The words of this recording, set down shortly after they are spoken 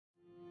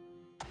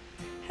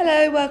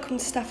Hello, welcome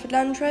to Stafford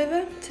Land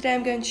Rover. Today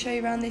I'm going to show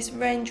you around this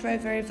Range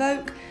Rover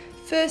Evoque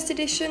first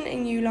edition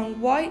in Yulong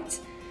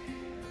White.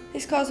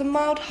 This car is a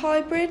mild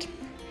hybrid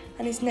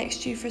and is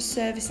next due for a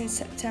service in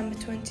September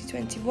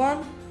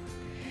 2021.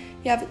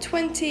 You have a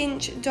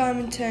 20-inch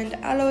diamond turned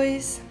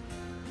alloys,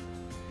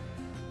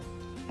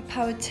 a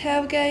powered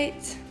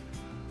tailgate,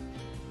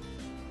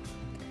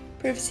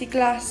 privacy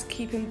glass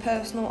keeping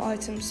personal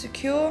items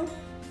secure,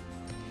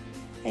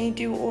 and you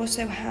do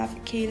also have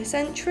keyless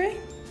entry.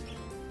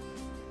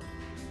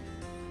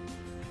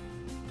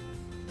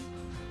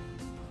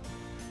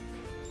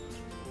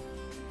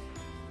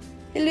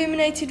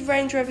 Illuminated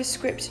Range Rover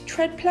script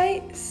tread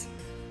plates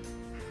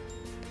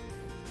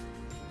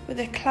with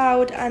a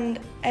cloud and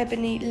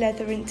ebony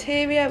leather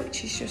interior,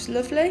 which is just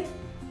lovely.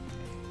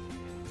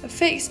 A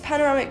fixed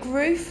panoramic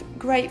roof,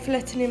 great for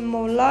letting in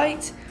more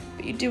light,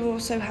 but you do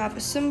also have a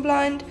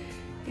sunblind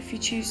if you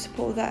choose to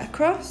pull that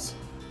across.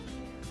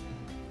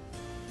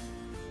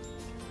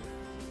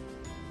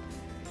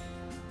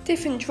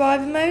 Different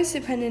driver modes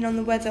depending on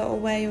the weather or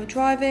where you're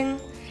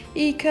driving.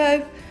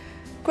 Eco,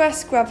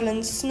 grass, gravel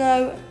and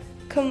snow,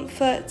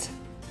 comfort,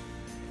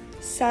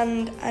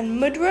 sand and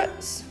mud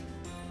ruts.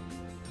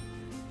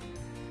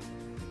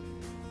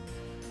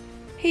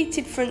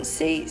 Heated front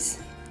seats,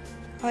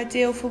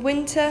 ideal for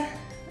winter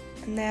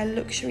and they are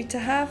luxury to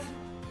have.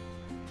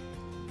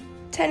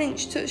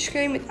 10-inch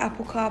touchscreen with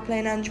Apple CarPlay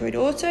and Android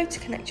Auto to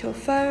connect your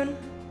phone.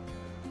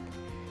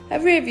 A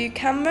rear view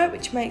camera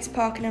which makes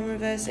parking and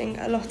reversing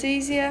a lot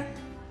easier.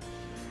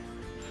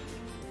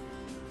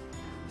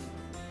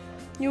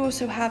 You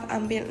also have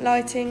ambient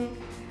lighting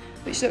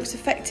which looks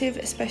effective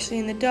especially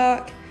in the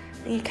dark,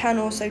 and you can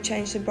also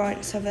change the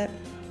brightness of it.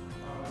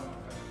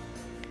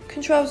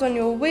 Controls on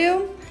your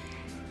wheel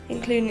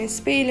including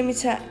speed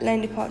limiter,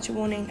 lane departure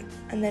warning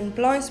and then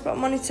blind spot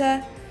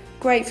monitor,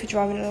 great for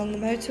driving along the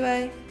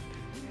motorway.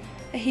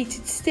 A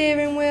heated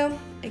steering wheel,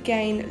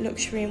 again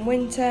luxury in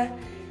winter,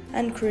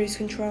 and cruise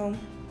control.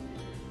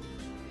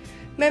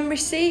 Memory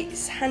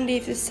seats, handy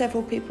if there's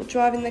several people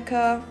driving the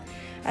car,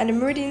 and a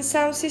Meridian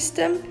sound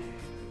system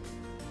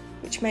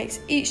which makes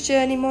each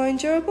journey more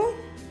endurable.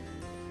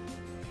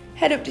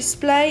 Head-up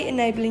display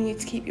enabling you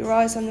to keep your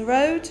eyes on the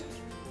road,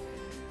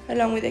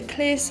 along with a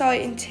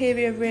ClearSight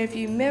interior rear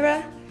view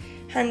mirror,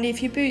 handy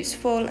if your boots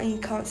fall and you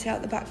can't see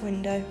out the back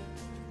window.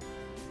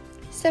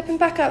 Stepping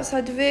back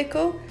outside the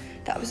vehicle,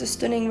 that was a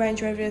stunning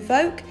Range Rover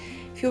Evoque.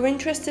 If you're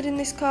interested in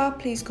this car,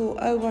 please call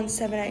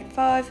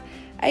 01785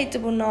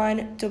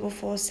 899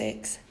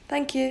 446.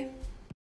 Thank you.